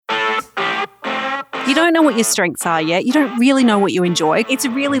You don't know what your strengths are yet. You don't really know what you enjoy. It's a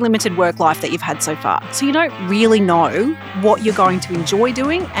really limited work life that you've had so far. So you don't really know what you're going to enjoy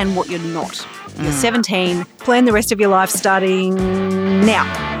doing and what you're not. You're 17. Plan the rest of your life starting now.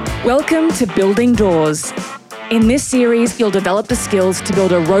 Welcome to Building Doors. In this series, you'll develop the skills to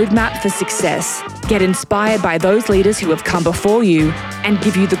build a roadmap for success, get inspired by those leaders who have come before you, and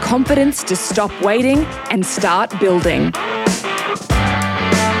give you the confidence to stop waiting and start building.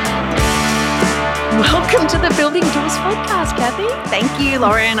 Welcome to the Building Doors podcast, Cathy. Thank you,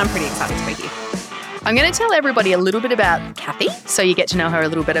 Lauren. I'm pretty excited to be here. I'm going to tell everybody a little bit about Cathy so you get to know her a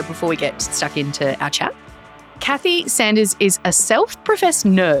little better before we get stuck into our chat. Cathy Sanders is a self-professed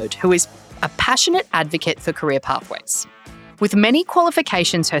nerd who is a passionate advocate for career pathways. With many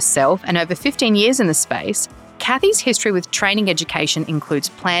qualifications herself and over 15 years in the space, Cathy's history with training education includes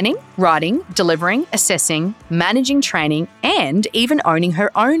planning, writing, delivering, assessing, managing training, and even owning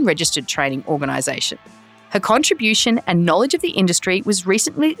her own registered training organisation. Her contribution and knowledge of the industry was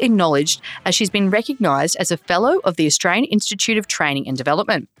recently acknowledged as she's been recognised as a Fellow of the Australian Institute of Training and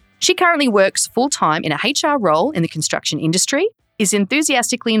Development. She currently works full-time in a HR role in the construction industry, is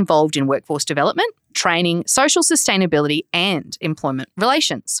enthusiastically involved in workforce development, training, social sustainability, and employment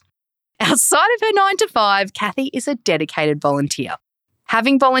relations. Outside of her 9 to 5, Cathy is a dedicated volunteer.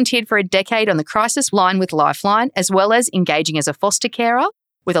 Having volunteered for a decade on the crisis line with Lifeline, as well as engaging as a foster carer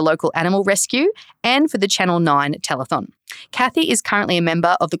with a local animal rescue and for the Channel 9 telethon. Cathy is currently a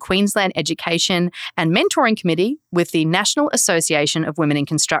member of the Queensland Education and Mentoring Committee with the National Association of Women in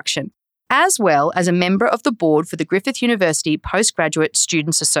Construction, as well as a member of the board for the Griffith University Postgraduate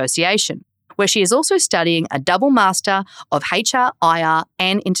Students Association, where she is also studying a double master of HR, IR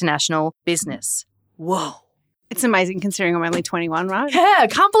and International Business. Whoa. It's amazing considering I'm only 21, right? Yeah, I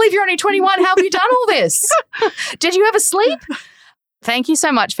can't believe you're only 21. How have you done all this? Did you ever sleep? Thank you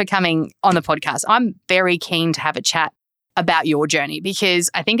so much for coming on the podcast. I'm very keen to have a chat about your journey because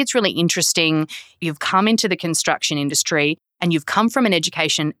I think it's really interesting. You've come into the construction industry and you've come from an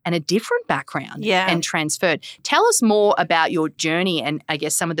education and a different background and transferred. Tell us more about your journey and I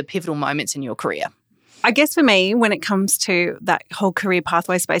guess some of the pivotal moments in your career. I guess for me, when it comes to that whole career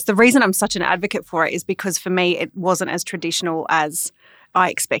pathway space, the reason I'm such an advocate for it is because for me, it wasn't as traditional as I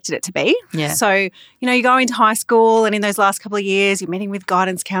expected it to be. Yeah. So, you know, you go into high school and in those last couple of years, you're meeting with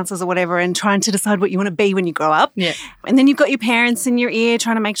guidance counsellors or whatever and trying to decide what you want to be when you grow up. Yeah. And then you've got your parents in your ear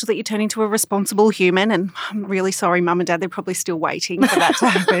trying to make sure that you turn into a responsible human. And I'm really sorry, Mum and Dad, they're probably still waiting for that to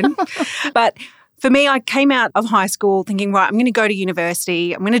happen. But for me, I came out of high school thinking, right, I'm going to go to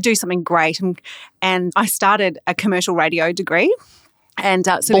university. I'm going to do something great. And I started a commercial radio degree. And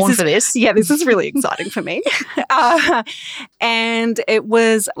so Born for this. Yeah, this is really exciting for me. And it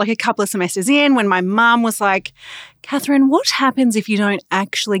was like a couple of semesters in when my mum was like, Catherine, what happens if you don't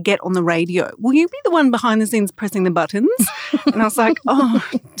actually get on the radio? Will you be the one behind the scenes pressing the buttons? And I was like, oh,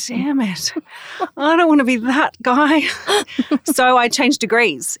 damn it. I don't want to be that guy. So I changed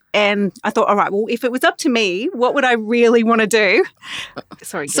degrees and I thought, all right, well, if it was up to me, what would I really want to do?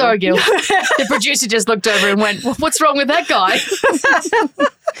 Sorry, Gil. The producer just looked over and went, well, what's wrong with that guy?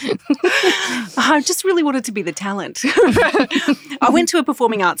 I just really wanted to be the talent. I went to a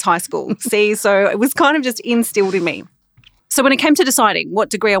performing arts high school, so it was kind of just instilled in me. So when it came to deciding what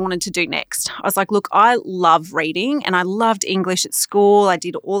degree I wanted to do next, I was like, look, I love reading and I loved English at school. I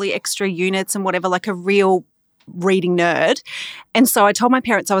did all the extra units and whatever, like a real reading nerd. And so I told my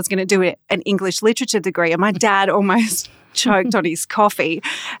parents I was going to do an English literature degree and my dad almost choked on his coffee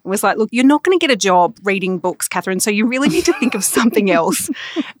and was like, look, you're not going to get a job reading books, Catherine, so you really need to think of something else.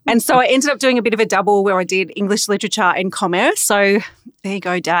 And so I ended up doing a bit of a double where I did English literature and commerce. So there you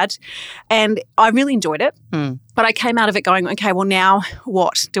go, Dad. And I really enjoyed it. But I came out of it going, okay, well, now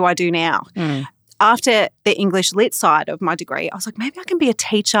what do I do now? After the English lit side of my degree, I was like, maybe I can be a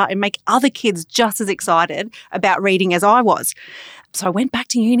teacher and make other kids just as excited about reading as I was. So I went back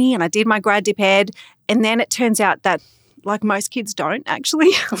to uni and I did my grad dip ed. And then it turns out that like most kids don't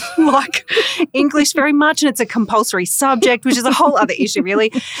actually like English very much and it's a compulsory subject, which is a whole other issue really.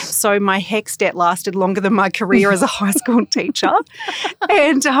 So my HECS debt lasted longer than my career as a high school teacher.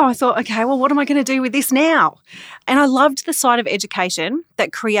 And I thought, okay, well, what am I going to do with this now? And I loved the side of education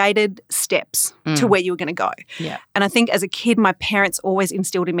that created steps to where you were going to go. Yeah. And I think as a kid, my parents always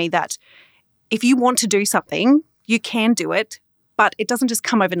instilled in me that if you want to do something, you can do it. But it doesn't just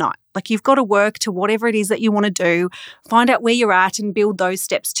come overnight. Like you've got to work to whatever it is that you want to do, find out where you're at and build those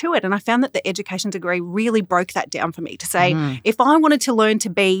steps to it. And I found that the education degree really broke that down for me to say, if I wanted to learn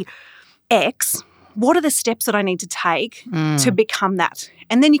to be X, what are the steps that I need to take to become that?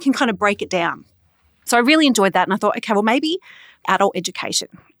 And then you can kind of break it down. So I really enjoyed that and I thought, okay, well maybe adult education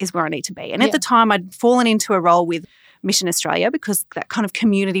is where I need to be. And at the time, I'd fallen into a role with Mission Australia because that kind of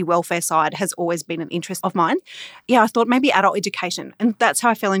community welfare side has always been an interest of mine. Yeah, I thought maybe adult education. And that's how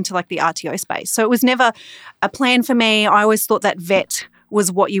I fell into like the RTO space. So it was never a plan for me. I always thought that vet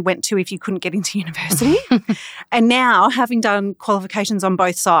was what you went to if you couldn't get into university. And now, having done qualifications on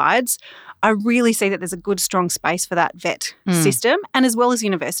both sides, I really see that there's a good, strong space for that vet system and as well as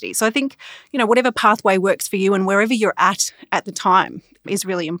university. So I think, whatever pathway works for you and wherever you're at the time is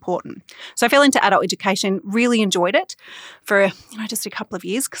really important. So I fell into adult education, really enjoyed it for, just a couple of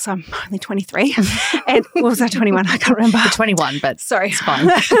years because I'm only 23. And what was I, 21? I can't remember. You're 21, but sorry, it's fine.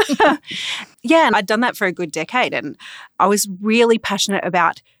 Yeah, and I'd done that for a good decade and I was really passionate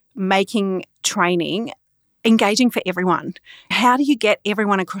about making training engaging for everyone. How do you get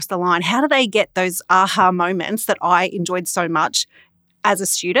everyone across the line? How do they get those aha moments that I enjoyed so much as a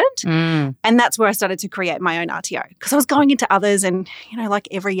student? And that's where I started to create my own RTO because I was going into others and, like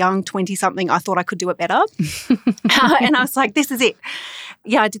every young 20-something, I thought I could do it better. And I was like, this is it.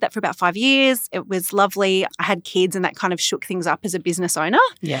 Yeah, I did that for about 5 years. It was lovely. I had kids and that kind of shook things up as a business owner.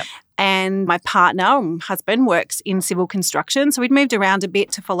 Yeah. And my partner, husband, works in civil construction. So we'd moved around a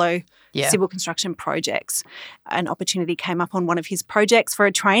bit to follow civil construction projects. An opportunity came up on one of his projects for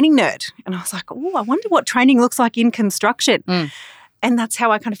a training nerd. And I was like, oh, I wonder what training looks like in construction. And that's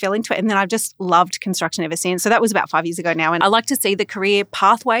how I kind of fell into it. And then I've just loved construction ever since. So that was about 5 years ago now. And I like to see the career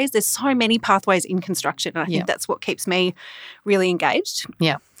pathways. There's so many pathways in construction. And I think that's what keeps me really engaged.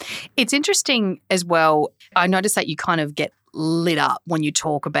 Yeah. It's interesting as well. I noticed that you kind of get lit up when you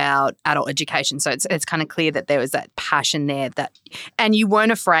talk about adult education. So it's kind of clear that there was that passion there and you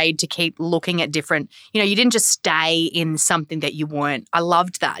weren't afraid to keep looking at different, you didn't just stay in something that you weren't. I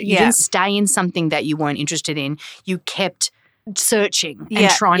loved that. You didn't stay in something that you weren't interested in. You kept searching and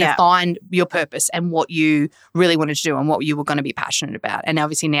trying to find your purpose and what you really wanted to do and what you were going to be passionate about. And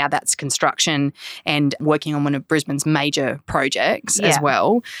obviously now that's construction and working on one of Brisbane's major projects as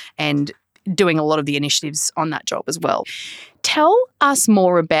well and doing a lot of the initiatives on that job as well. Tell us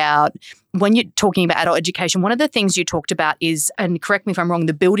more about when you're talking about adult education, one of the things you talked about is, and correct me if I'm wrong,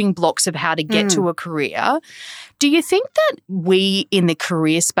 the building blocks of how to get to a career. Do you think that we in the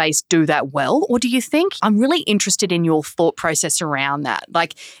career space do that well? Or do you think, I'm really interested in your thought process around that.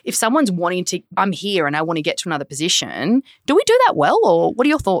 Like if someone's wanting to, I'm here and I want to get to another position, do we do that well or what are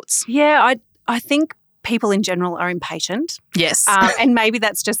your thoughts? Yeah, I think people in general are impatient. Yes. And maybe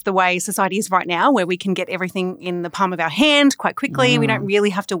that's just the way society is right now where we can get everything in the palm of our hand quite quickly. We don't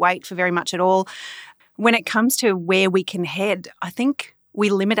really have to wait for very much at all. When it comes to where we can head, I think we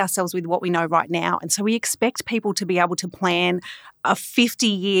limit ourselves with what we know right now. And so we expect people to be able to plan a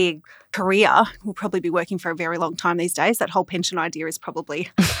 50-year career. We'll probably be working for a very long time these days. That whole pension idea is probably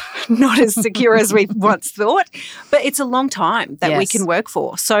not as secure as we once thought. But it's a long time that we can work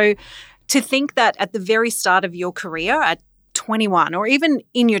for. So to think that at the very start of your career at 21 or even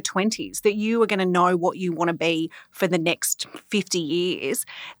in your 20s that you are going to know what you want to be for the next 50 years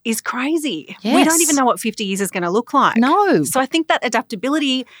is crazy. Yes. We don't even know what 50 years is going to look like. No. So I think that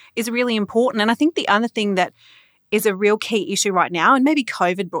adaptability is really important. And I think the other thing that is a real key issue right now, and maybe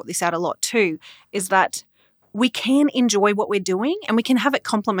COVID brought this out a lot too, is that we can enjoy what we're doing and we can have it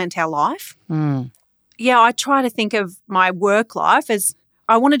complement our life. Yeah, I try to think of my work life as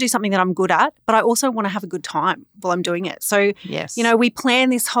I want to do something that I'm good at, but I also want to have a good time while I'm doing it. So, we plan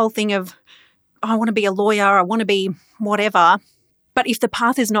this whole thing of, I want to be a lawyer, I want to be whatever. But if the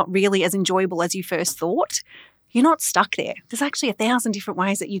path is not really as enjoyable as you first thought, you're not stuck there. There's actually 1,000 different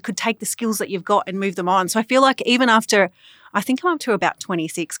ways that you could take the skills that you've got and move them on. So I feel like even after, I think I'm up to about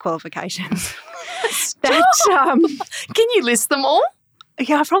 26 qualifications. Can you list them all?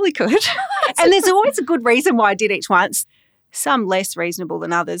 Yeah, I probably could. And there's always a good reason why I did each one. Some less reasonable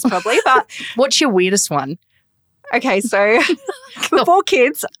than others probably, but... What's your weirdest one? Okay, so before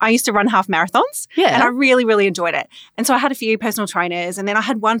kids, I used to run half marathons and I really, really enjoyed it. And so I had a few personal trainers and then I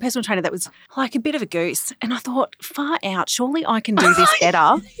had one personal trainer that was like a bit of a goose and I thought, far out, surely I can do this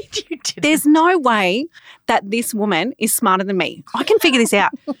better. There's no way that this woman is smarter than me. I can figure this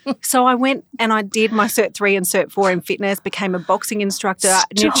out. So I went and I did my Cert 3 and Cert 4 in fitness, became a boxing instructor,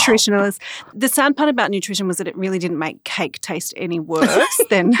 nutritionalist. The sad part about nutrition was that it really didn't make cake taste any worse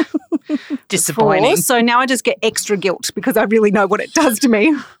than disappointing. Before. So now I just get extra guilt because I really know what it does to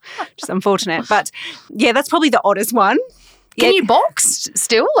me, which is unfortunate. But yeah, that's probably the oddest one. Can you box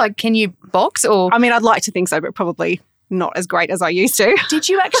still? Like, can you box or? I mean, I'd like to think so, but probably not as great as I used to. Did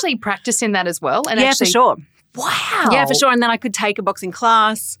you actually practice in that as well? And for sure. Wow. Yeah, for sure. And then I could take a boxing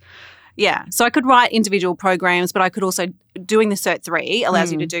class Yeah. So I could write individual programs, but I could also, doing the Cert 3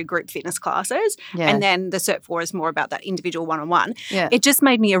 allows you to do group fitness classes. Yeah. And then the Cert 4 is more about that individual one-on-one. Yeah. It just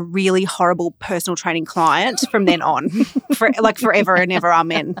made me a really horrible personal training client from then on, forever and ever,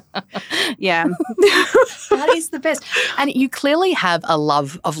 amen. Yeah. That is the best. And you clearly have a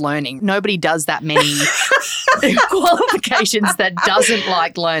love of learning. Nobody does that many qualifications that doesn't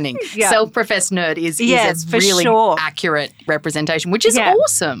like learning. Yeah. Self-professed nerd is Yes, a for really sure. accurate representation, which is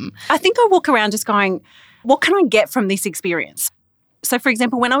awesome. I think I walk around just going, what can I get from this experience? So, for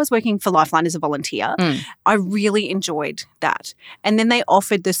example, when I was working for Lifeline as a volunteer, I really enjoyed that. And then they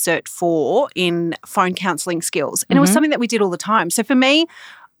offered the Cert 4 in phone counselling skills. And it was something that we did all the time. So for me,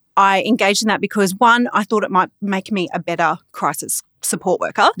 I engaged in that because, one, I thought it might make me a better crisis support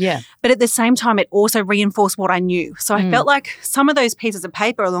worker. Yeah. But at the same time, it also reinforced what I knew. So I felt like some of those pieces of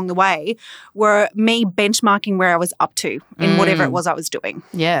paper along the way were me benchmarking where I was up to in whatever it was I was doing.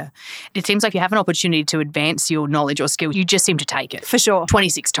 Yeah. It seems like you have an opportunity to advance your knowledge or skill. You just seem to take it. For sure.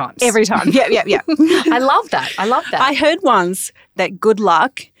 26 times. Every time. Yeah. I love that. I heard once that good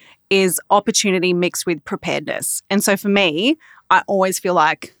luck is opportunity mixed with preparedness. And so for me, I always feel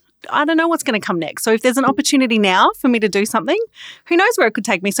like I don't know what's going to come next. So if there's an opportunity now for me to do something, who knows where it could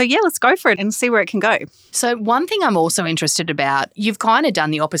take me. So yeah, let's go for it and see where it can go. So one thing I'm also interested about, you've kind of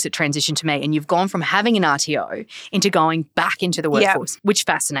done the opposite transition to me and you've gone from having an RTO into going back into the workforce, which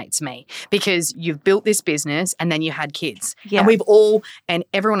fascinates me because you've built this business and then you had kids. Yeah. And we've all, and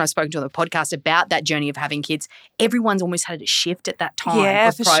everyone I've spoken to on the podcast about that journey of having kids, everyone's almost had a shift at that time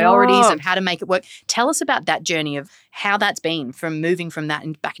of priorities of how to make it work. Tell us about that journey of how that's been from moving from that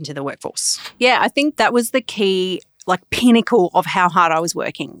and back into the workforce. Yeah, I think that was the key, pinnacle of how hard I was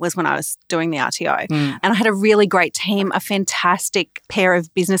working was when I was doing the RTO. And I had a really great team, a fantastic pair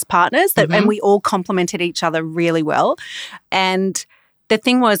of business partners and we all complemented each other really well. And the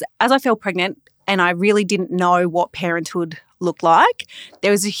thing was, as I fell pregnant and I really didn't know what parenthood looked like,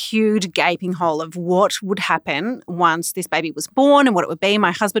 there was a huge gaping hole of what would happen once this baby was born and what it would be.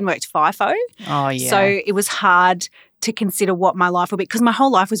 My husband worked FIFO. Oh, yeah. So it was hard to consider what my life would be because my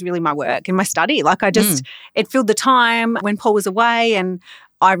whole life was really my work and my study. It filled the time when Paul was away and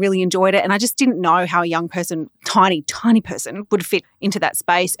I really enjoyed it. And I just didn't know how a young person, tiny person, would fit into that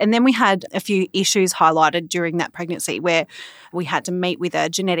space. And then we had a few issues highlighted during that pregnancy where we had to meet with a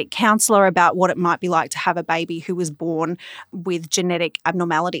genetic counsellor about what it might be like to have a baby who was born with genetic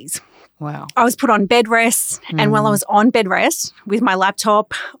abnormalities. Wow. I was put on bed rest and while I was on bed rest with my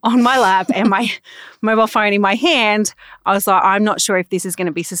laptop on my lap and my mobile phone in my hand, I was like, I'm not sure if this is going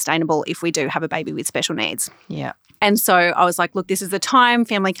to be sustainable if we do have a baby with special needs. Yeah. And so I was like, look, this is the time.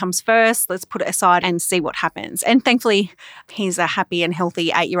 Family comes first. Let's put it aside and see what happens. And thankfully, he's a happy and healthy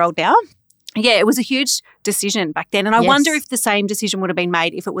 8-year-old now. Yeah, it was a huge decision back then. And I wonder if the same decision would have been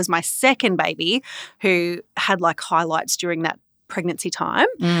made if it was my second baby who had highlights during that pregnancy time.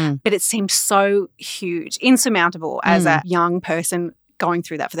 But it seemed so huge, insurmountable as a young person going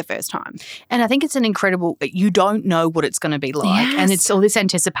through that for the first time. And I think it's an incredible, you don't know what it's going to be like. Yes. And it's all this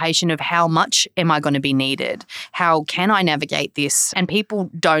anticipation of how much am I going to be needed? How can I navigate this? And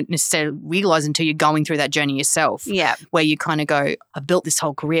people don't necessarily realize until you're going through that journey yourself. Yeah. Where you kind of go, I've built this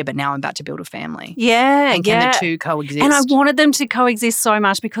whole career, but now I'm about to build a family. Yeah. And can the two coexist? And I wanted them to coexist so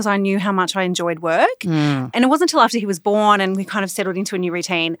much because I knew how much I enjoyed work. And it wasn't until after he was born and we kind of settled into a new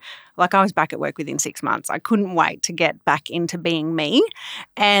routine. I was back at work within 6 months. I couldn't wait to get back into being me.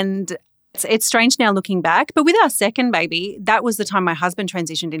 And it's strange now looking back, but with our second baby, that was the time my husband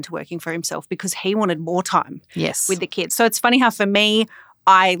transitioned into working for himself because he wanted more time with the kids. So it's funny how for me,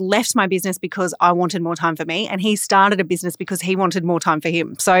 I left my business because I wanted more time for me and he started a business because he wanted more time for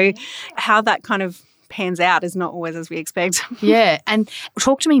him. So how that kind of pans out is not always as we expect. Yeah. And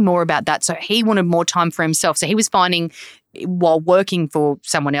talk to me more about that. So he wanted more time for himself. So he was finding while working for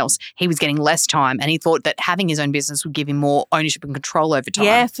someone else, he was getting less time and he thought that having his own business would give him more ownership and control over time.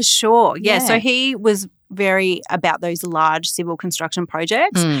 Yeah, for sure. Yeah. So he was very about those large civil construction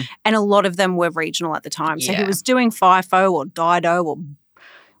projects and a lot of them were regional at the time. So he was doing FIFO or Dido or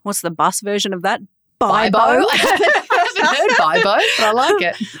what's the bus version of that? Bibo. I haven't heard Bibo, but I like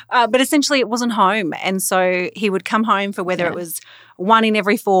it. But essentially it wasn't home. And so he would come home for whether it was one in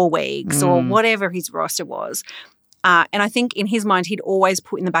every 4 weeks or whatever his roster was. And I think in his mind, he'd always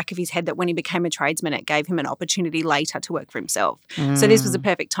put in the back of his head that when he became a tradesman, it gave him an opportunity later to work for himself. So this was a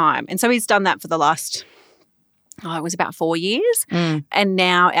perfect time. And so he's done that for the last it was about 4 years. And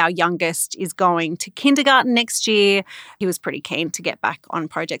now our youngest is going to kindergarten next year. He was pretty keen to get back on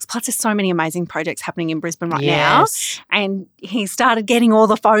projects. Plus, there's so many amazing projects happening in Brisbane right now. And he started getting all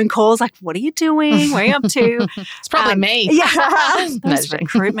the phone calls like, what are you doing? Where are you up to? It's probably me. Yeah. Those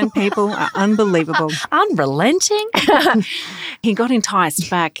recruitment people are unbelievable. Unrelenting. He got enticed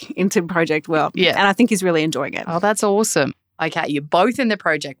back into project world. Yeah. And I think he's really enjoying it. Oh, that's awesome. Okay, you're both in the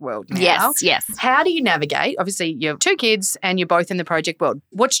project world now. Yes. How do you navigate? Obviously, you have 2 kids and you're both in the project world.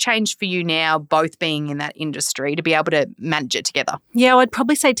 What's changed for you now, both being in that industry, to be able to manage it together? Yeah, I'd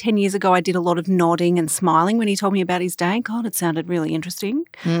probably say 10 years ago I did a lot of nodding and smiling when he told me about his day. God, it sounded really interesting.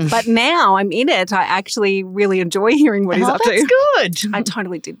 But now I'm in it. I actually really enjoy hearing what he's up to. That's good. I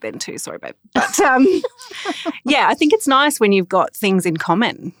totally did then too. Sorry, babe. But yeah, I think it's nice when you've got things in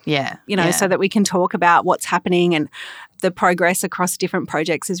common. Yeah. So that we can talk about what's happening, and the progress across different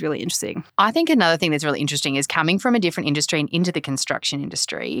projects is really interesting. I think another thing that's really interesting is coming from a different industry and into the construction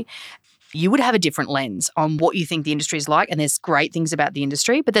industry, you would have a different lens on what you think the industry is like. And there's great things about the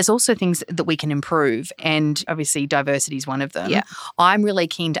industry, but there's also things that we can improve. And obviously diversity is one of them. Yeah. I'm really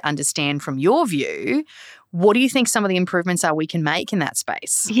keen to understand from your view, what do you think some of the improvements are we can make in that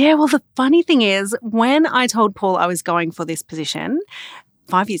space? Yeah, well, the funny thing is when I told Paul I was going for this position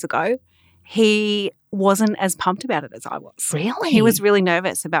 5 years ago, he wasn't as pumped about it as I was. Really? He was really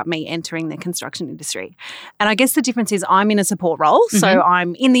nervous about me entering the construction industry. And I guess the difference is I'm in a support role. So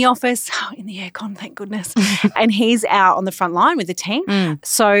I'm in the office, in the aircon, thank goodness. And he's out on the front line with the team.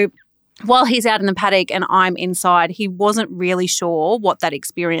 So while he's out in the paddock and I'm inside, he wasn't really sure what that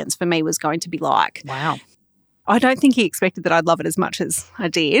experience for me was going to be like. Wow. I don't think he expected that I'd love it as much as I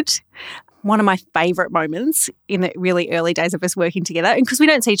did. One of my favourite moments in the really early days of us working together, and because we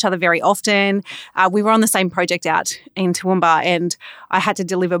don't see each other very often, we were on the same project out in Toowoomba, and I had to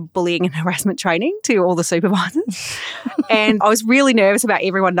deliver bullying and harassment training to all the supervisors. And I was really nervous about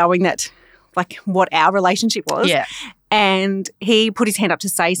everyone knowing that, like, what our relationship was. Yeah. And he put his hand up to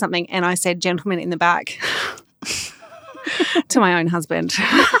say something, and I said, "Gentleman in the back," to my own husband.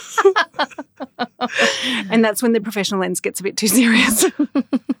 And that's when the professional lens gets a bit too serious.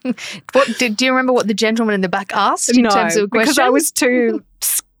 Do you remember what the gentleman in the back asked in terms of questions? Because I was too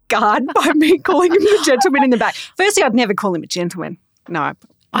scarred by me calling him the gentleman in the back. Firstly, I'd never call him a gentleman. No.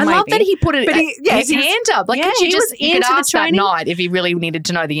 I love that he put his hand up. Like, yeah, you could ask that night if he really needed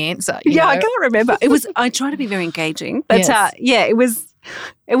to know the answer. You know? I can't remember. I tried to be very engaging. But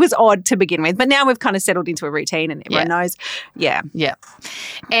it was odd to begin with. But now we've kind of settled into a routine and everyone knows. Yeah. Yeah.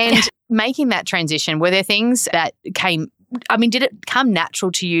 And making that transition, were there things that did it come natural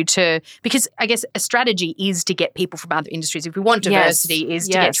to you because I guess a strategy is to get people from other industries. If we want diversity, is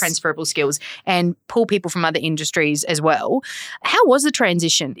to get transferable skills and pull people from other industries as well. How was the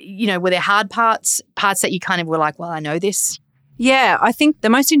transition? Were there hard parts that you kind of were like, well, I know this? Yeah, I think the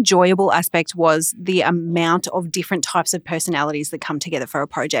most enjoyable aspect was the amount of different types of personalities that come together for a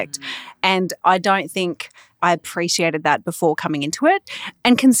project. And I don't think I appreciated that before coming into it.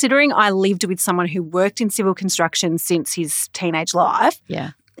 And considering I lived with someone who worked in civil construction since his teenage life,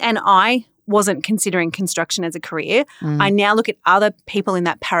 and I wasn't considering construction as a career, I now look at other people in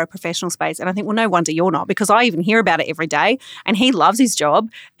that paraprofessional space and I think, well, no wonder you're not, because I even hear about it every day and he loves his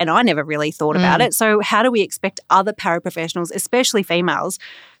job and I never really thought about it. So how do we expect other paraprofessionals, especially females,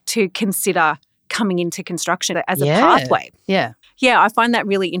 to consider coming into construction as a pathway? Yeah. Yeah, I find that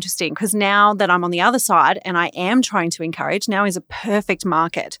really interesting because now that I'm on the other side and I am trying to encourage, now is a perfect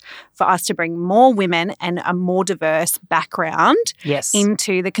market for us to bring more women and a more diverse background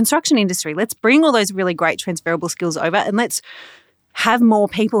into the construction industry. Let's bring all those really great transferable skills over and let's have more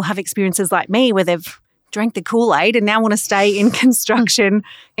people have experiences like me where they've drank the Kool-Aid and now want to stay in construction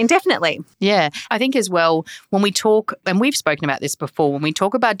indefinitely. Yeah. I think as well, when we talk, and we've spoken about this before, when we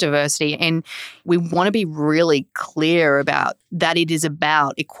talk about diversity, and we want to be really clear about that it is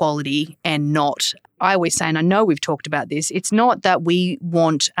about equality and not, I always say, and I know we've talked about this, it's not that we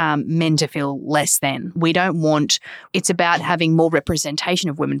want men to feel less than. We don't want, it's about having more representation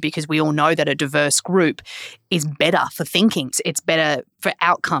of women because we all know that a diverse group is better for thinking. It's better for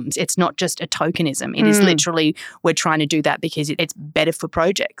outcomes. It's not just a tokenism. It is literally, we're trying to do that because it's better for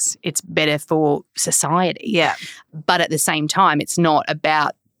projects. It's better for society. Yeah. But at the same time, it's not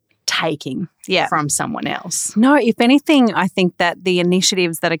about taking from someone else. No, if anything, I think that the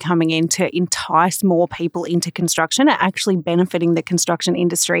initiatives that are coming in to entice more people into construction are actually benefiting the construction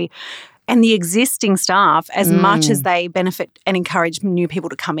industry and the existing staff as much as they benefit and encourage new people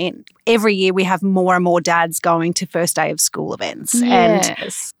to come in. Every year we have more and more dads going to first day of school events. Yes.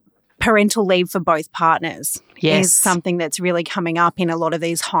 And parental leave for both partners Yes. is something that's really coming up in a lot of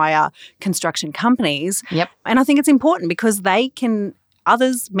these higher construction companies. Yep. And I think it's important because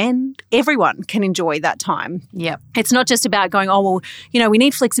others, men, everyone can enjoy that time. Yep. It's not just about going, oh, well, we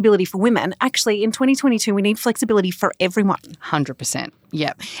need flexibility for women. Actually, in 2022, we need flexibility for everyone. 100%.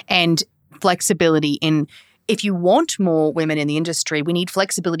 Yep. And flexibility in, if you want more women in the industry, we need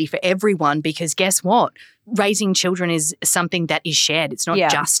flexibility for everyone, because guess what? Raising children is something that is shared. It's not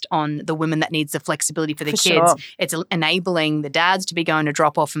just on the women that needs the flexibility for the kids. Sure. It's enabling the dads to be going to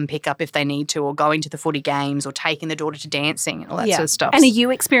drop off and pick up if they need to, or going to the footy games, or taking the daughter to dancing and all that sort of stuff. And are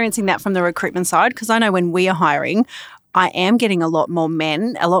you experiencing that from the recruitment side? Because I know when we are hiring, I am getting a lot more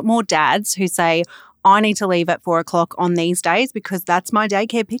men, a lot more dads who say, I need to leave at 4 o'clock on these days because that's my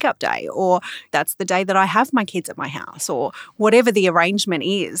daycare pickup day, or that's the day that I have my kids at my house, or whatever the arrangement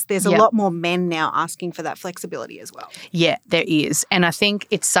is. There's a lot more men now asking for that flexibility as well. Yeah, there is. And I think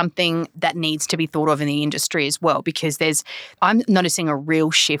it's something that needs to be thought of in the industry as well, because I'm noticing a real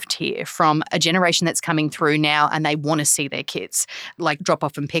shift here from a generation that's coming through now, and they want to see their kids like drop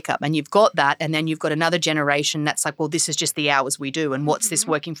off and pick up. And you've got that. And then you've got another generation that's like, well, this is just the hours we do. And what's this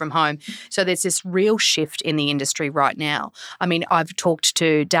working from home? So there's this real shift in the industry right now. I mean, I've talked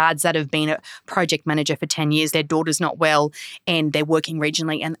to dads that have been a project manager for 10 years, their daughter's not well, and they're working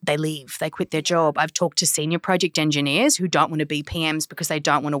regionally and they leave, they quit their job. I've talked to senior project engineers who don't want to be PMs because they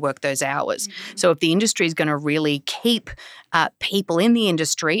don't want to work those hours. So if the industry is going to really keep people in the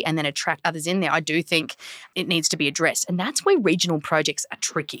industry and then attract others in there, I do think it needs to be addressed. And that's where regional projects are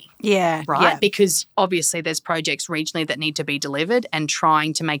tricky. Yeah. Right? Yeah. Because obviously there's projects regionally that need to be delivered, and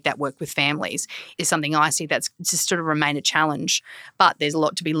trying to make that work with families is something I see that's just sort of remain a challenge. But there's a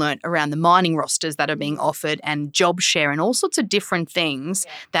lot to be learnt around the mining rosters that are being offered, and job share, and all sorts of different things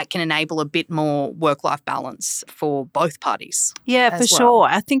that can enable a bit more work-life balance for both parties. Yeah, for sure.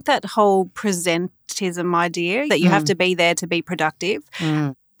 I think that whole presentism idea that you have to be there to be productive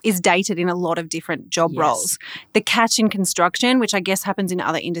is dated in a lot of different job roles. The catch in construction, which I guess happens in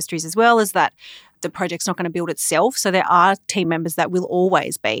other industries as well, is that the project's not going to build itself. So there are team members that will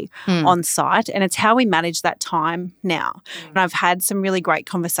always be on site, and it's how we manage that time now. And I've had some really great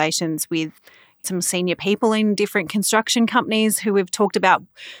conversations with some senior people in different construction companies who have talked about,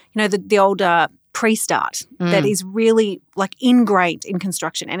 the older pre-start that is really like ingrained in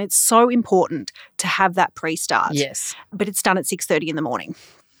construction, and it's so important to have that pre-start. Yes. But it's done at 6:30 in the morning.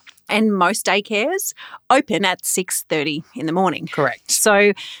 And most daycares open at 6:30 in the morning. Correct.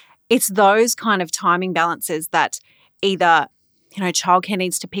 So it's those kind of timing balances that either, childcare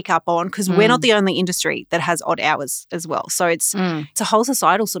needs to pick up on, because we're not the only industry that has odd hours as well. So it's a whole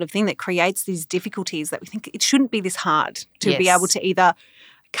societal sort of thing that creates these difficulties that we think it shouldn't be this hard to be able to either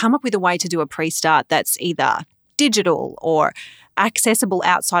come up with a way to do a pre-start that's either digital or accessible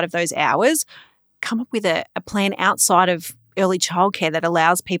outside of those hours, come up with a plan outside of early childcare that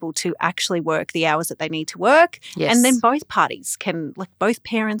allows people to actually work the hours that they need to work. Yes. And then both parties can, like both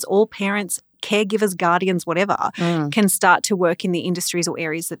parents, all parents, caregivers, guardians, whatever, can start to work in the industries or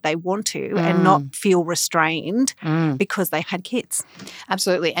areas that they want to and not feel restrained because they had kids.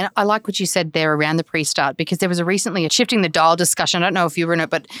 Absolutely. And I like what you said there around the pre-start, because there was recently a shifting the dial discussion. I don't know if you were in it,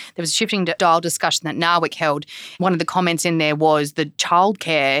 but there was a shifting dial discussion that Narwick held. One of the comments in there was the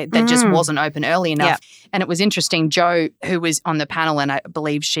childcare that just wasn't open early enough. Yep. And it was interesting. Jo, who was on the panel, and I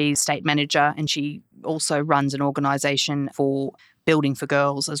believe she's state manager, and she also runs an organisation for building for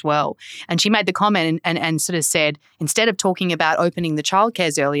girls as well. And she made the comment and sort of said, instead of talking about opening the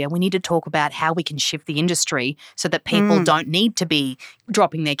childcares earlier, we need to talk about how we can shift the industry so that people don't need to be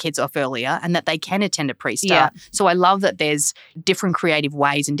dropping their kids off earlier, and that they can attend a pre-start. Yeah. So I love that there's different creative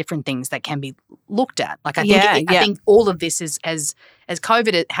ways and different things that can be looked at. Like I think all of this is, as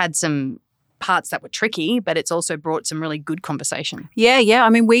COVID, it had some parts that were tricky, but it's also brought some really good conversation. Yeah. I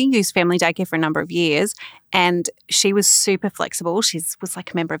mean, we used family daycare for a number of years, and she was super flexible. She was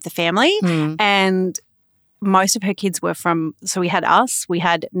like a member of the family, and most of her kids were so we had us, we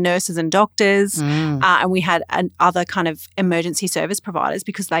had nurses and doctors, and we had other kind of emergency service providers,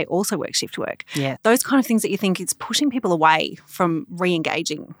 because they also work shift work. Yeah. Those kind of things that you think it's pushing people away from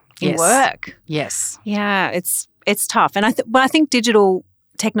re-engaging in work. Yes. Yeah, it's tough. And I think digital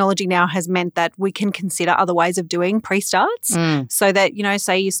technology now has meant that we can consider other ways of doing pre-starts, so that,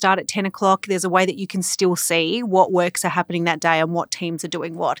 say you start at 10 o'clock, there's a way that you can still see what works are happening that day and what teams are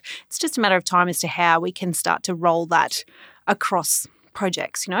doing what. It's just a matter of time as to how we can start to roll that across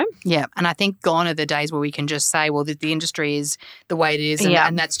projects, Yeah. And I think gone are the days where we can just say, well, the industry is the way it is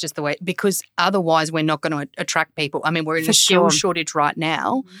and that's just the way, because otherwise we're not going to attract people. I mean, we're in a skill shortage right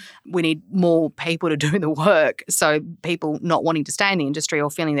now. We need more people to do the work. So people not wanting to stay in the industry or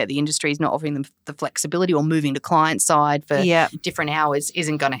feeling that the industry is not offering them the flexibility or moving to client side for different hours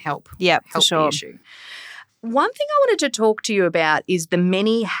isn't going to help the issue. One thing I wanted to talk to you about is the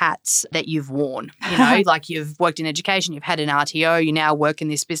many hats that you've worn. Like you've worked in education, you've had an RTO, you now work in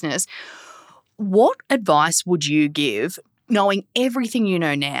this business. What advice would you give, knowing everything you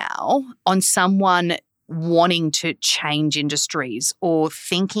know now, on someone wanting to change industries or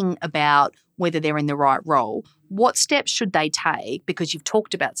thinking about whether they're in the right role? What steps should they take? Because you've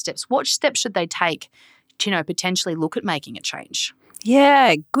talked about steps. What steps should they take to, potentially look at making a change?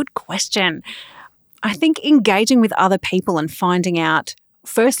 Yeah, good question. I think engaging with other people and finding out,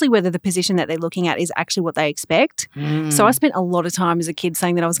 firstly, whether the position that they're looking at is actually what they expect. So I spent a lot of time as a kid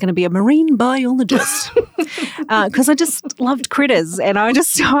saying that I was going to be a marine biologist because I just loved critters and I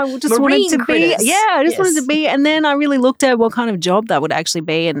just wanted to be. Yeah, I just wanted to be. And then I really looked at what kind of job that would actually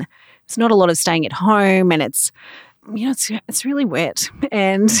be, and it's not a lot of staying at home, and it's it's really wet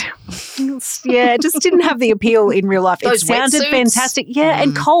and it just didn't have the appeal in real life. Those it sounded fantastic. Yeah,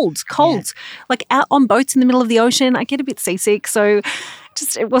 and colds. Yeah. Like out on boats in the middle of the ocean, I get a bit seasick. So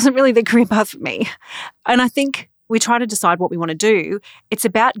it wasn't really the career path for me. And I think we try to decide what we want to do. It's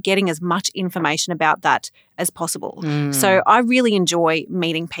about getting as much information about that as possible. So I really enjoy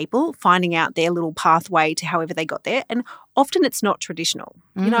meeting people, finding out their little pathway to however they got there. And often it's not traditional.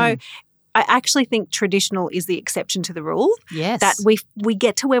 I actually think traditional is the exception to the rule. Yes. That we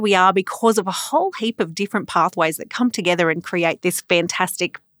get to where we are because of a whole heap of different pathways that come together and create this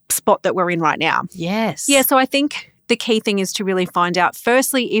fantastic spot that we're in right now. Yes. Yeah, so I think the key thing is to really find out,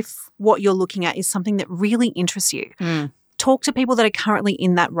 firstly, if what you're looking at is something that really interests you. Talk to people that are currently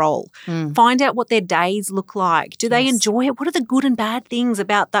in that role. Find out what their days look like. Do they enjoy it? What are the good and bad things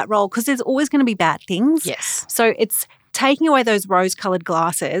about that role? Because there's always going to be bad things. Yes. So it's taking away those rose-coloured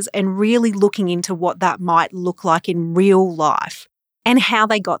glasses and really looking into what that might look like in real life and how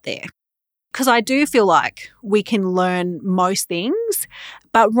they got there. Because I do feel like we can learn most things,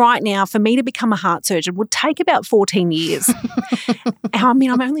 but right now for me to become a heart surgeon would take about 14 years. I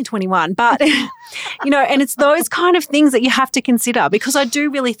mean, I'm only 21, but, and it's those kind of things that you have to consider, because I do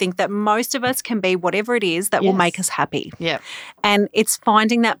really think that most of us can be whatever it is that will make us happy. Yeah. And it's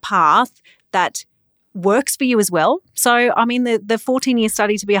finding that path that works for you as well. So, I mean, the 14-year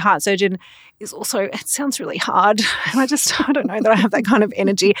study to be a heart surgeon is also, it sounds really hard. And I don't know that I have that kind of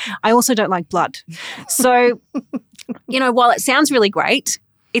energy. I also don't like blood. So, while it sounds really great,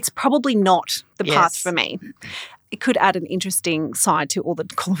 it's probably not the path for me. It could add an interesting side to all the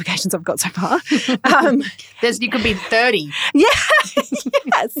qualifications I've got so far. You could be 30. Yeah,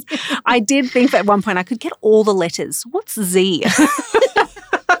 yes. I did think that at one point I could get all the letters. What's Z?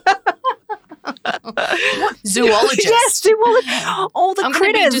 Zoologist. Yes, zoologist. All the I'm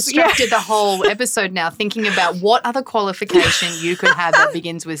critters. going to be distracted the whole episode now thinking about what other qualification you could have that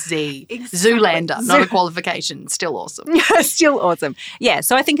begins with Z. Exactly. Zoolander, not a qualification. Still awesome. Still awesome. Yeah,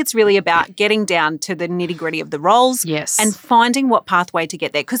 so I think it's really about getting down to the nitty-gritty of the roles and finding what pathway to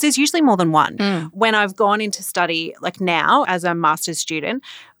get there, because there's usually more than one. When I've gone into study, like now as a master's student,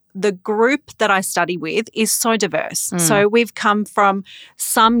 the group that I study with is so diverse. So we've come from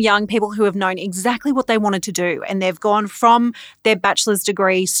some young people who have known exactly what they wanted to do, and they've gone from their bachelor's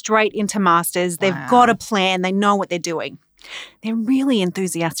degree straight into masters. They've got a plan. They know what they're doing. They're really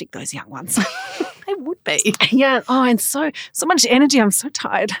enthusiastic, those young ones. They would be. Yeah. Oh, and so much energy. I'm so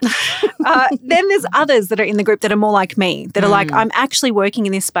tired. Then there's others that are in the group that are more like me, that are like, I'm actually working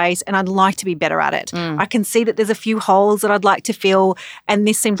in this space and I'd like to be better at it. I can see that there's a few holes that I'd like to fill, and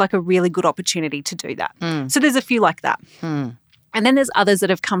this seems like a really good opportunity to do that. So there's a few like that. And then there's others that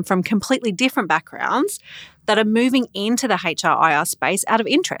have come from completely different backgrounds that are moving into the HR/IR space out of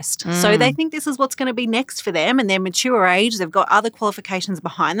interest. So they think this is what's going to be next for them, and they're mature age, they've got other qualifications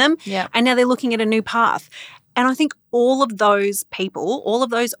behind them, and now they're looking at a new path. And I think all of those people, all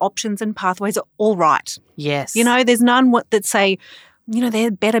of those options and pathways are all right. Yes. There's none that say,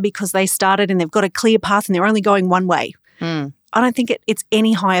 they're better because they started and they've got a clear path and they're only going one way. I don't think it's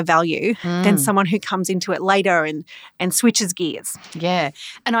any higher value than someone who comes into it later and switches gears. Yeah.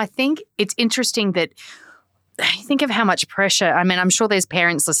 And I think it's interesting that think of how much pressure. I mean, I'm sure there's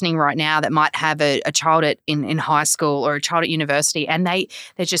parents listening right now that might have a child in high school or a child at university, and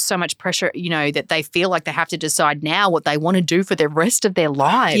there's just so much pressure, that they feel like they have to decide now what they want to do for the rest of their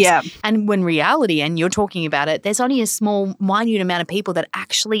lives. Yeah. And when reality, and you're talking about it, there's only a small, minute amount of people that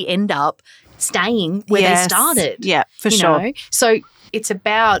actually end up staying where they started. Yeah, for sure. So it's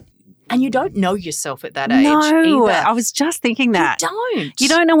about, and you don't know yourself at that age either. I was just thinking that. You You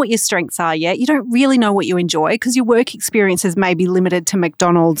don't know what your strengths are yet. You don't really know what you enjoy because your work experiences may be limited to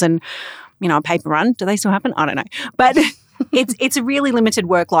McDonald's and, a paper run. Do they still happen? I don't know. But it's a really limited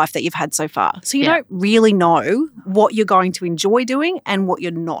work life that you've had so far. So you don't really know what you're going to enjoy doing and what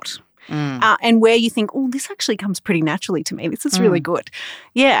you're not. And where you think, oh, this actually comes pretty naturally to me. This is really good.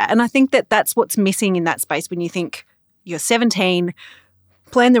 Yeah, and I think that that's what's missing in that space when you think you're 17,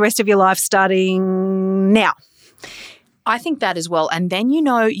 plan the rest of your life starting now. I think that as well. And then,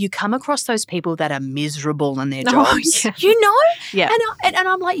 you come across those people that are miserable in their jobs. Yeah. And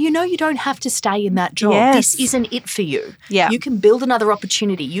I'm like, you don't have to stay in that job. Yes. This isn't it for you. Yeah. You can build another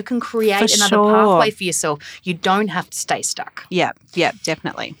opportunity. You can create another pathway for yourself. You don't have to stay stuck. Yeah,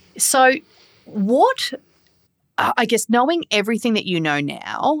 definitely. So I guess knowing everything that you know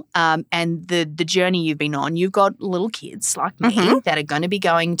now and the journey you've been on, you've got little kids like me that are going to be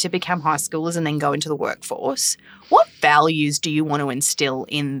going to become high schoolers and then go into the workforce. What values do you want to instill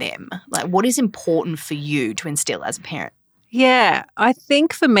in them? Like, what is important for you to instill as a parent? Yeah, I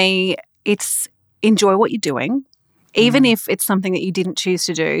think for me, it's enjoy what you're doing. Even if it's something that you didn't choose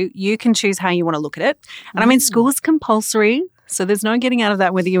to do, you can choose how you want to look at it. And school is compulsory. So there's no getting out of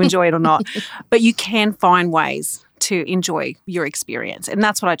that whether you enjoy it or not. But you can find ways to enjoy your experience. And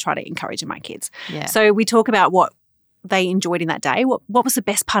that's what I try to encourage in my kids. Yeah. So we talk about what they enjoyed in that day. What was the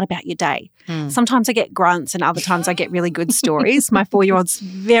best part about your day? Sometimes I get grunts and other times I get really good stories. My 4-year-old's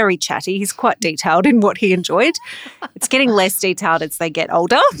very chatty. He's quite detailed in what he enjoyed. It's getting less detailed as they get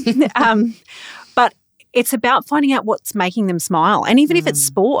older. But it's about finding out what's making them smile. And even if it's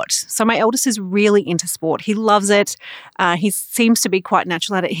sport. So my eldest is really into sport. He loves it. He seems to be quite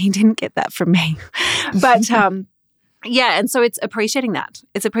natural at it. He didn't get that from me. But yeah, and so it's appreciating that.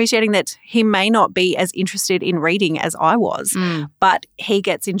 It's appreciating that he may not be as interested in reading as I was, but he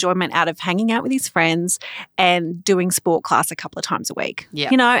gets enjoyment out of hanging out with his friends and doing sport class a couple of times a week. Yeah.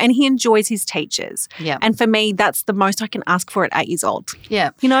 And he enjoys his teachers. Yeah. And for me, that's the most I can ask for at 8 years old.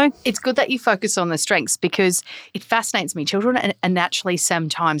 Yeah. It's good that you focus on the strengths because it fascinates me. Children are naturally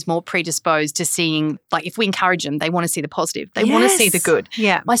sometimes more predisposed to seeing, like if we encourage them, they want to see the positive. They want to see the good.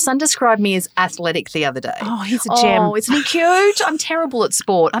 Yeah. My son described me as athletic the other day. Oh, he's a gem. Oh, isn't he cute? I'm terrible at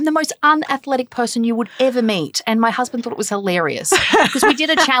sport. I'm the most unathletic person you would ever meet. And my husband thought it was hilarious because we did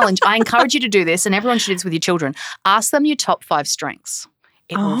a challenge. I encourage you to do this, and everyone should do this with your children. Ask them your top 5 strengths.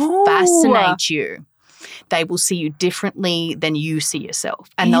 It will fascinate you. They will see you differently than you see yourself,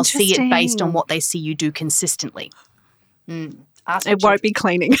 and they'll see it based on what they see you do consistently. It won't be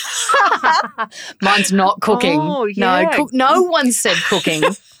cleaning. Mine's not cooking. Oh, yeah. No one said cooking.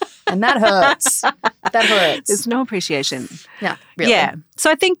 And that hurts. That hurts. There's no appreciation. Yeah, really. Yeah.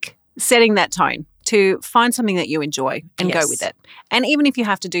 So I think setting that tone to find something that you enjoy and go with it. And even if you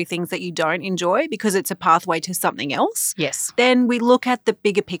have to do things that you don't enjoy because it's a pathway to something else, then we look at the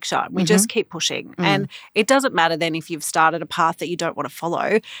bigger picture. We just keep pushing. And it doesn't matter then if you've started a path that you don't want to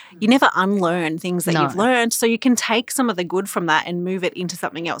follow. You never unlearn things that you've learned. So you can take some of the good from that and move it into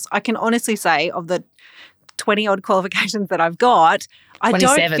something else. I can honestly say of the 20-odd qualifications that I've got, I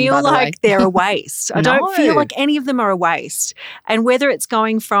don't feel like they're a waste. I don't feel like any of them are a waste. And whether it's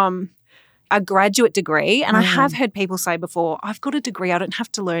going from a graduate degree, and I have heard people say before, I've got a degree, I don't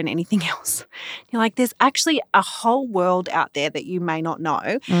have to learn anything else. You're like, there's actually a whole world out there that you may not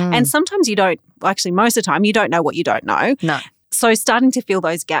know. And sometimes you don't, actually most of the time, you don't know what you don't know. No. So starting to fill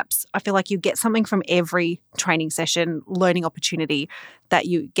those gaps, I feel like you get something from every training session, learning opportunity that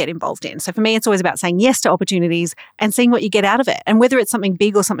you get involved in. So for me, it's always about saying yes to opportunities and seeing what you get out of it. And whether it's something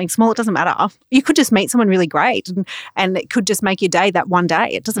big or something small, it doesn't matter. You could just meet someone really great and it could just make your day that one day.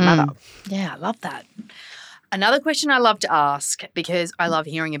 It doesn't matter. Yeah, I love that. Another question I love to ask, because I love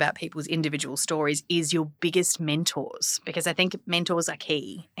hearing about people's individual stories, is your biggest mentors. Because I think mentors are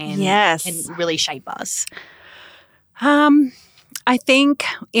key and can really shape us. I think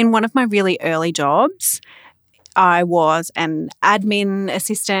in one of my really early jobs, I was an admin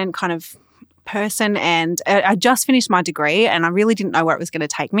assistant kind of person and I just finished my degree and I really didn't know where it was going to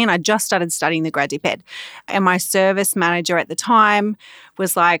take me and I just started studying the grad dip ed. And my service manager at the time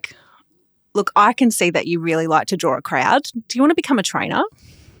was like, look, I can see that you really like to draw a crowd. Do you want to become a trainer?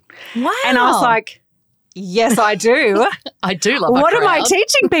 Wow. And I was like, yes, I do. I do love a crowd. What am I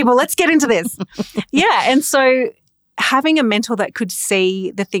teaching people? Let's get into this. Yeah. And so having a mentor that could see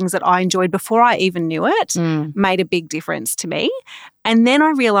the things that I enjoyed before I even knew it made a big difference to me. And then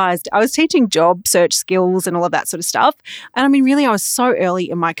I realised I was teaching job search skills and all of that sort of stuff. And I mean, really, I was so early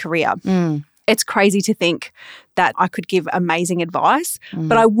in my career. it's crazy to think that I could give amazing advice,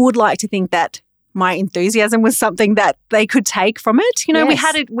 but I would like to think that my enthusiasm was something that they could take from it. You know,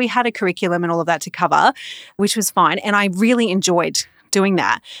 we had a curriculum and all of that to cover, which was fine. And I really enjoyed doing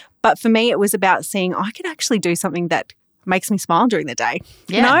that. But for me, it was about seeing I could actually do something that makes me smile during the day,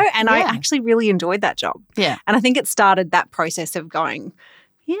 you know? And I actually really enjoyed that job. Yeah. And I think it started that process of going,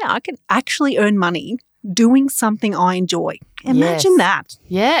 I can actually earn money doing something I enjoy. Imagine that.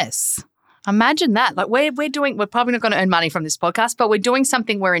 Yes. Imagine that. Like we're probably not going to earn money from this podcast, but we're doing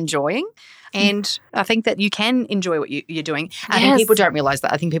something we're enjoying. And I think that you can enjoy what you're doing. I think people don't realise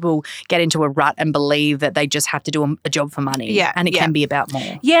that. I think people get into a rut and believe that they just have to do a job for money. Yeah. And it can be about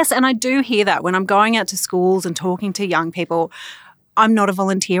more. Yes, and I do hear that when I'm going out to schools and talking to young people. I'm not a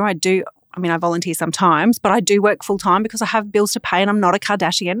volunteer. I volunteer sometimes, but I do work full time because I have bills to pay and I'm not a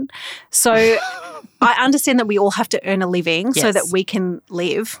Kardashian. So I understand that we all have to earn a living so that we can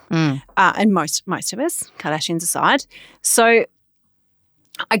live, and most of us, Kardashians aside. So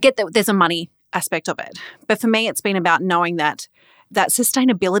I get that there's a money aspect of it. But for me, it's been about knowing that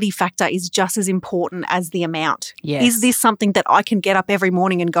sustainability factor is just as important as the amount. Yes. Is this something that I can get up every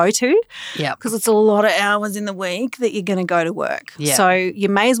morning and go to? Yeah. Because it's a lot of hours in the week that you're going to go to work. Yeah. So you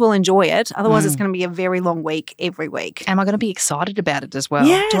may as well enjoy it. Otherwise, it's going to be a very long week every week. Am I going to be excited about it as well?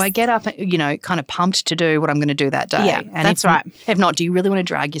 Yes. Do I get up, kind of pumped to do what I'm going to do that day? Yeah, and that's right. If not, do you really want to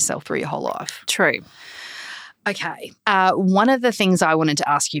drag yourself through your whole life? True. Okay. One of the things I wanted to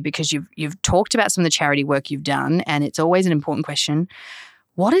ask you, because you've talked about some of the charity work you've done, and it's always an important question.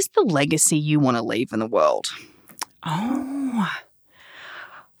 What is the legacy you want to leave in the world? I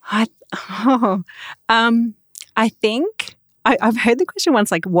think I've heard the question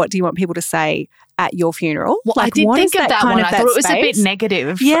once, like, what do you want people to say at your funeral? Well, like, I did think of that one. I thought it was space? a bit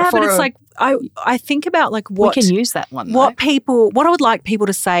negative. Yeah, but it's like I think about like what we can use that one. What I would like people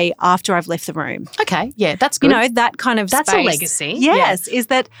to say after I've left the room. Okay, yeah, that's good. You know, that kind of that's space. A legacy. Yes, is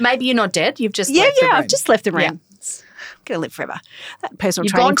that maybe you're not dead. You've just left the room. I've just left the room. Yeah. I'm gonna live forever. That personal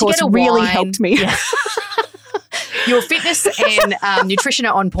You've training gone to course get a really wine. helped me. Yeah. Your fitness and nutrition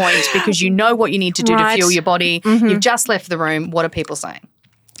are on point because you know what you need to do to fuel your body. Mm-hmm. You've just left the room. What are people saying?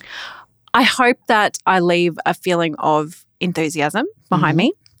 I hope that I leave a feeling of enthusiasm behind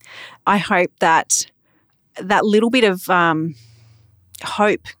me. I hope that little bit of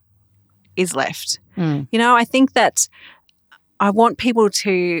hope is left. You know, I think that I want people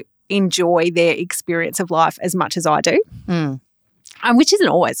to enjoy their experience of life as much as I do, which isn't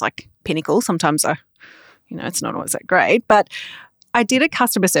always like pinnacle. Sometimes it's not always that great, but I did a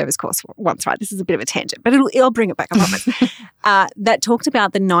customer service course once, right? This is a bit of a tangent, but I'll bring it back, I promise. That talked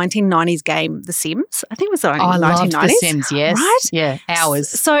about the 1990s game, The Sims. I think it was the 1990s. I loved The Sims, yes. Right? Yeah, hours.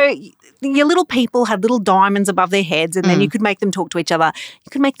 So your little people had little diamonds above their heads and then you could make them talk to each other. You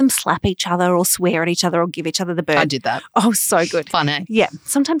could make them slap each other or swear at each other or give each other the bird. I did that. Oh, so good. Fun, eh? Yeah.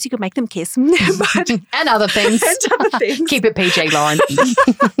 Sometimes you could make them kiss. But and other things. Keep it PG, Lauren.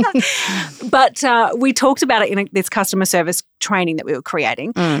 But we talked about it in this customer service training that we were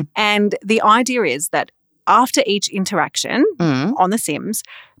creating. And the idea is that after each interaction on The Sims,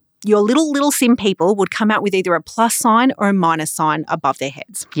 your little Sim people would come out with either a plus sign or a minus sign above their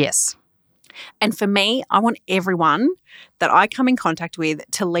heads. Yes. And for me, I want everyone that I come in contact with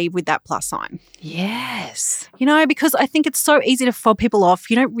to leave with that plus sign. Yes. You know, because I think it's so easy to fob people off.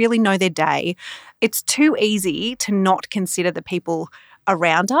 You don't really know their day. It's too easy to not consider the people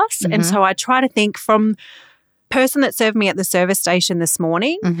around us. And so I try to think from person that served me at the service station this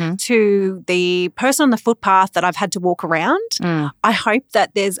morning to the person on the footpath that I've had to walk around. I hope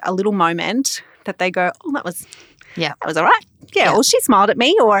that there's a little moment that they go, oh, that was all right. Yeah, or she smiled at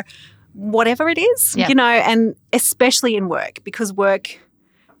me or whatever it is, you know, and especially in work, because work,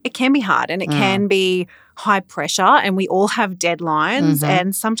 it can be hard and it can be high pressure and we all have deadlines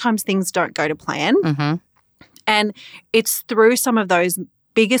and sometimes things don't go to plan. And it's through some of those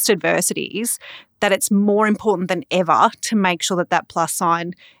biggest adversities that it's more important than ever to make sure that plus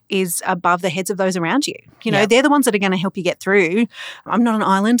sign is above the heads of those around you. You know, they're the ones that are going to help you get through. I'm not an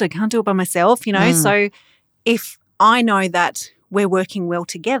island. I can't do it by myself, you know. So if I know that we're working well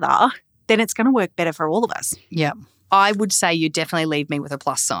together, then it's going to work better for all of us. Yeah. I would say you definitely leave me with a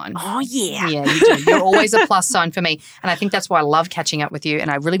plus sign. Oh, yeah. Yeah, you do. You're always a plus sign for me. And I think that's why I love catching up with you.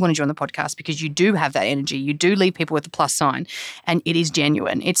 And I really wanted you on the podcast because you do have that energy. You do leave people with a plus sign and it is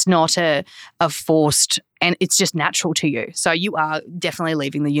genuine. It's not a forced and it's just natural to you. So you are definitely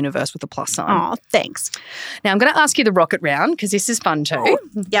leaving the universe with a plus sign. Oh, thanks. Now I'm going to ask you the rocket round because this is fun too. Oh,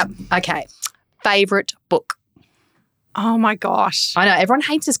 yep. Okay. Favourite book? Oh, my gosh. I know. Everyone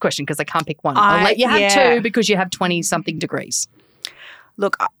hates this question because they can't pick one. I'll let you have two because you have 20-something degrees.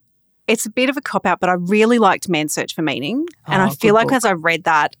 Look, It's a bit of a cop-out, but I really liked Man's Search for Meaning. And I feel like as I read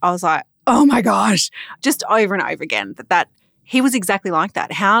that, I was like, oh my gosh, just over and over again, that he was exactly like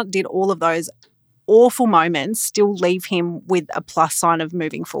that. How did all of those awful moments still leave him with a plus sign of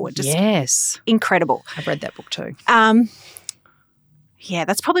moving forward? Just incredible. I've read that book too. Yeah,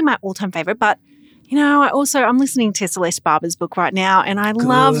 that's probably my all-time favourite. But, you know, I'm listening to Celeste Barber's book right now, and I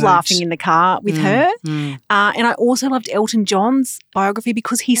love laughing in the car with her. And I also loved Elton John's biography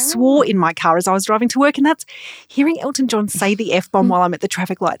because he swore in my car as I was driving to work, and that's hearing Elton John say the F-bomb while I'm at the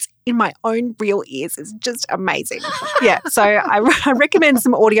traffic lights in my own real ears is just amazing. Yeah, so I recommend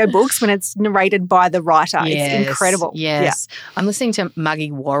some audiobooks when it's narrated by the writer. Yes, it's incredible. Yes. Yeah. I'm listening to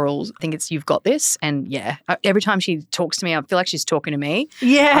Muggy Worrell's, I think it's You've Got This, and every time she talks to me, I feel like she's talking to me.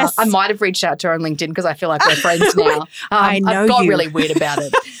 Yes. I might have reached out to her on LinkedIn because I feel like we're friends now. I know I've got you. really weird about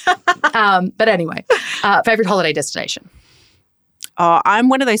it. But anyway, favourite holiday destination? Oh, I'm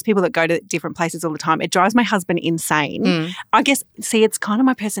one of those people that go to different places all the time. It drives my husband insane. I guess, it's kind of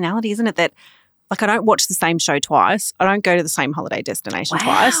my personality, isn't it, that like I don't watch the same show twice. I don't go to the same holiday destination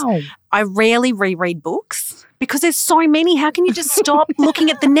twice. I rarely reread books because there's so many. How can you just stop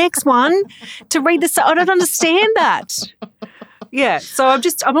looking at the next one to read this? I don't understand that. Yeah, so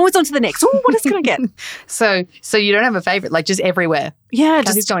I'm always on to the next. Oh, what is going to get? So you don't have a favourite, like just everywhere? Yeah,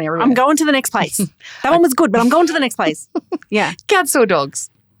 just going everywhere. I'm going to the next place. That one was good, but I'm going to the next place. Yeah. Cats or dogs?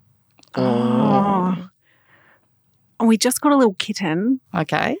 Oh. And we just got a little kitten.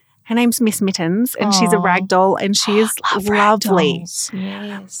 Okay. Her name's Miss Mittens, and she's a rag doll, and she is lovely.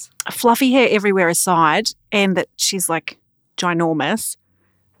 Yes. Fluffy hair everywhere aside, and that she's like ginormous.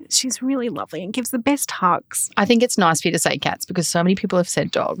 She's really lovely and gives the best hugs. I think it's nice for you to say cats because so many people have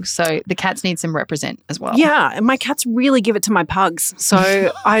said dogs. So the cats need some represent as well. Yeah, and my cats really give it to my pugs.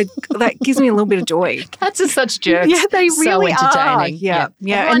 So that gives me a little bit of joy. Cats are such jerks. Yeah, they really so entertaining. Are. Yeah.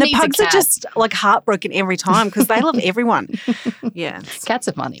 Everyone And the needs a pugs are cat. just like heartbroken every time because they love everyone. Yeah. Cats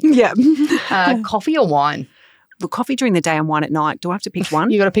are funny. Yeah. Coffee or wine? Look, coffee during the day and wine at night. Do I have to pick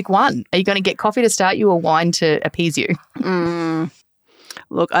one? You got to pick one. Are you going to get coffee to start you or wine to appease you?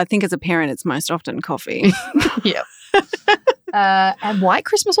 Look, I think as a parent, it's most often coffee. Yep. And white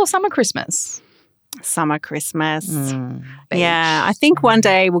Christmas or summer Christmas? Summer Christmas. Yeah, I think one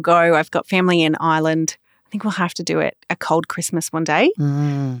day we'll go. I've got family in Ireland. I think we'll have to do it a cold Christmas one day.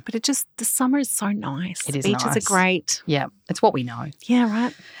 But the summer is so nice. It is Beaches nice. are great. Yeah, it's what we know. Yeah,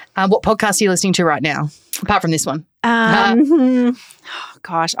 right. What podcast are you listening to right now, apart from this one? Gosh,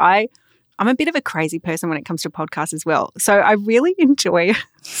 I'm a bit of a crazy person when it comes to podcasts as well. So I really enjoy,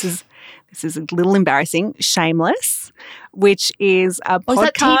 this is a little embarrassing, Shameless, which is a podcast. Is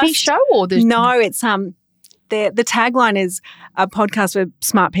that TV show or the... No, it's the tagline is a podcast for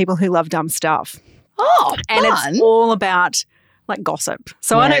smart people who love dumb stuff. Oh, and fun. It's all about like gossip.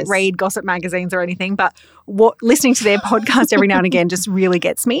 So I don't read gossip magazines or anything, but listening to their podcast every now and again just really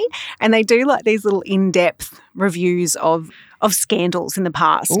gets me. And they do like these little in-depth reviews of scandals in the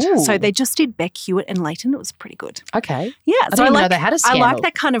past. Ooh. So they just did Beck Hewitt and Leighton. It was pretty good. Okay. Yeah. I didn't know they had a scandal. I like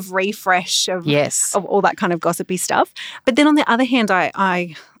that kind of refresh of all that kind of gossipy stuff. But then on the other hand,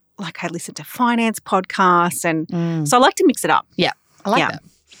 I listen to finance podcasts and so I like to mix it up. Yeah. I like that.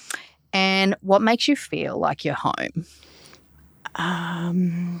 And what makes you feel like you're home?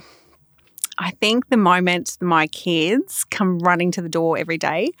 I think the moment my kids come running to the door every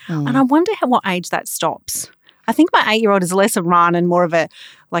day, and I wonder what age that stops. I think my 8-year-old is less a run and more of a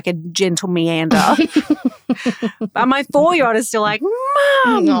gentle meander. But my 4-year-old is still like,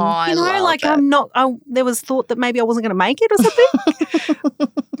 Mum, I love like that. I'm not. There was thought that maybe I wasn't going to make it or something.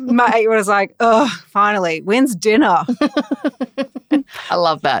 My 8-year-old is like, oh, finally, when's dinner? I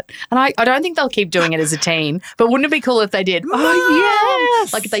love that. And I don't think they'll keep doing it as a teen, but wouldn't it be cool if they did? Oh,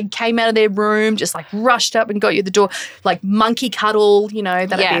 yes. Like if they came out of their room, just like rushed up and got you at the door, like monkey cuddle, that'd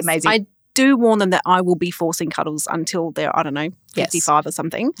be amazing. I do warn them that I will be forcing cuddles until they're, 55 or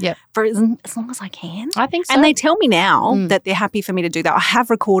something. Yeah. For as long as I can. I think so. And they tell me now that they're happy for me to do that. I have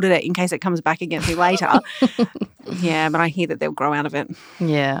recorded it in case it comes back against me later. Yeah, but I hear that they'll grow out of it.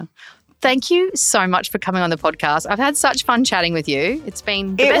 Yeah. Thank you so much for coming on the podcast. I've had such fun chatting with you. It's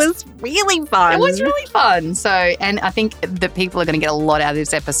been the best. It was really fun. It was really fun. So, and I think that people are going to get a lot out of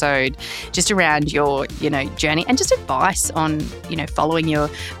this episode just around your, journey and just advice on, following your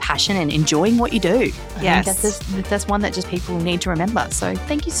passion and enjoying what you do. Yes. I think that's one that just people need to remember. So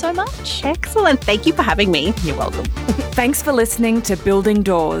thank you so much. Excellent. Thank you for having me. You're welcome. Thanks for listening to Building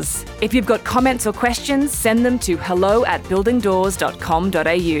Doors. If you've got comments or questions, send them to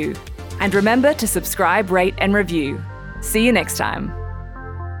hello@buildingdoors.com.au. And remember to subscribe, rate and review. See you next time.